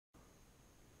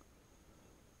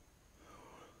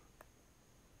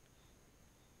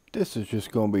This is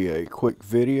just going to be a quick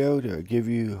video to give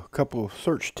you a couple of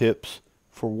search tips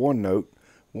for OneNote.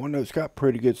 OneNote's got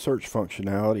pretty good search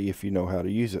functionality if you know how to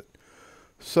use it.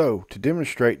 So to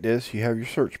demonstrate this, you have your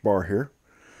search bar here,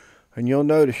 and you'll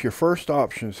notice your first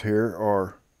options here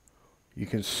are you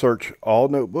can search all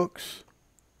notebooks,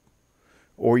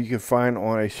 or you can find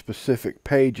on a specific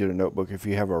page in a notebook if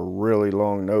you have a really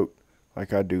long note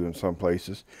like I do in some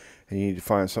places and you need to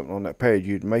find something on that page.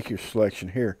 You'd make your selection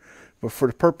here, but for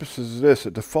the purposes of this,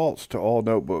 it defaults to all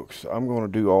notebooks. I'm going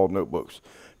to do all notebooks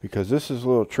because this is a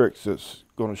little trick that's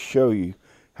going to show you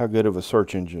how good of a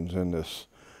search engine's in this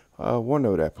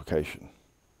OneNote application.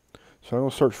 So I'm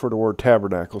going to search for the word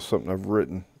tabernacle, something I've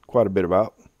written quite a bit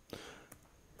about.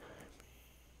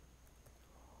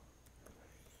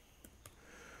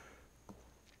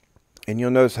 And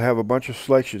you'll notice I have a bunch of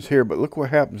selections here, but look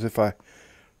what happens if I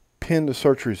pin the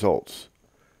search results.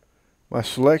 My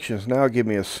selections now give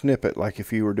me a snippet like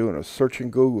if you were doing a search in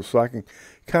Google, so I can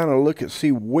kind of look and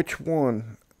see which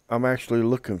one I'm actually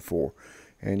looking for.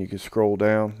 And you can scroll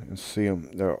down and see them.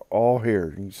 They're all here.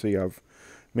 You can see I've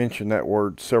mentioned that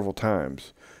word several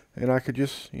times. And I could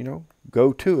just,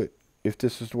 go to it if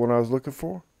this is the one I was looking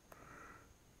for.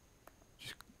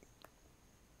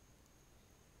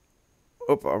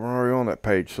 I'm already on that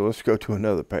page, so let's go to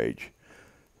another page.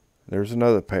 There's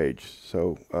another page,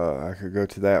 so I could go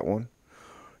to that one.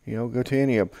 Go to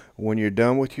any of them. When you're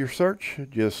done with your search,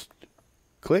 just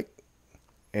click,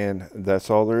 and that's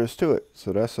all there is to it.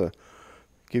 So that's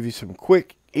give you some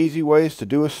quick, easy ways to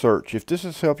do a search. If this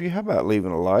has helped you, how about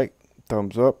leaving a like,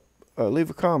 thumbs up, leave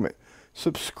a comment,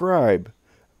 subscribe,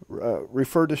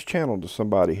 refer this channel to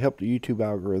somebody, help the YouTube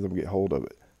algorithm get hold of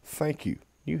it. Thank you.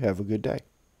 You have a good day.